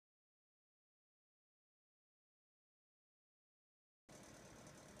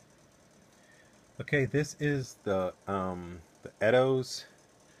Okay, this is the Eddos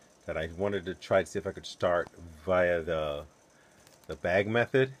that I wanted to try to see if I could start via the bag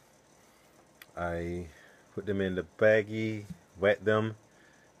method. I put them in the baggie, wet them,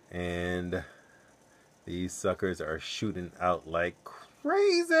 and these suckers are shooting out like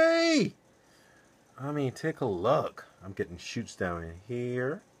crazy. I mean, take a look. I'm getting shoots down in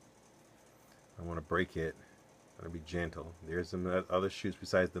here. I want to break it. I'm gonna be gentle. There's some other shoots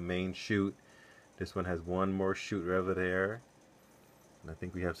besides the main shoot. This one has one more shoot right over there. And I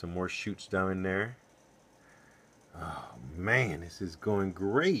think we have some more shoots down in there. Oh man, this is going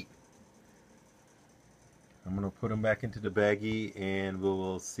great. I'm gonna put them back into the baggie and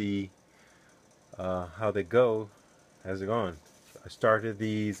we'll see how they go as they're going. I started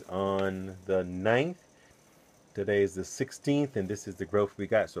these on the 9th. Today is the 16th and this is the growth we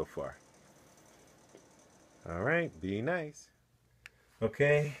got so far. Alright, be nice.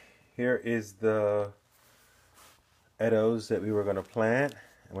 Okay, here is the Eddos that we were going to plant.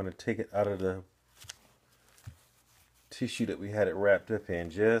 I'm going to take it out of the tissue that we had it wrapped up in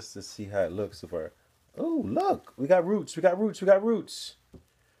just to see how it looks so far. Oh, look, we got roots, we got roots, we got roots.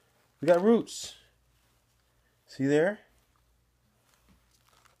 We got roots. See there?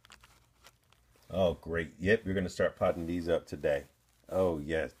 Oh, great. Yep, we're going to start potting these up today. Oh,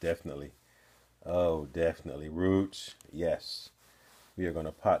 yes, definitely. Oh, definitely. Roots, yes. We are going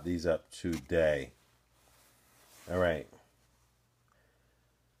to pot these up today. All right.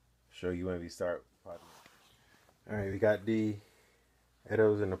 Show you when we start potting. All right, we got the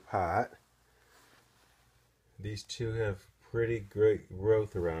Eddos in the pot. These two have pretty great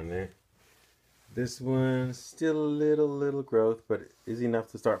growth around there. This one's still a little growth, but it is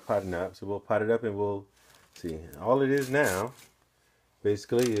enough to start potting up. So we'll pot it up and we'll see. All it is now,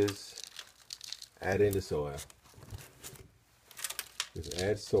 basically, is add in the soil. Just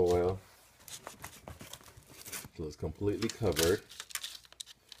add soil till it's completely covered.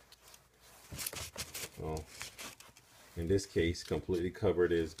 Well, in this case, completely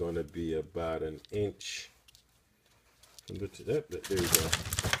covered is going to be about an inch. There we go. Put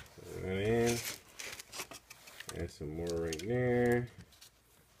that in. Add some more right there.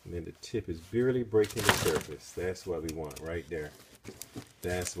 And then the tip is barely breaking the surface. That's what we want right there.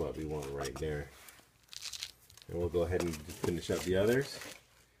 That's what we want right there. And we'll go ahead and finish up the others.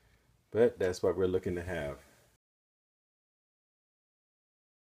 But that's what we're looking to have.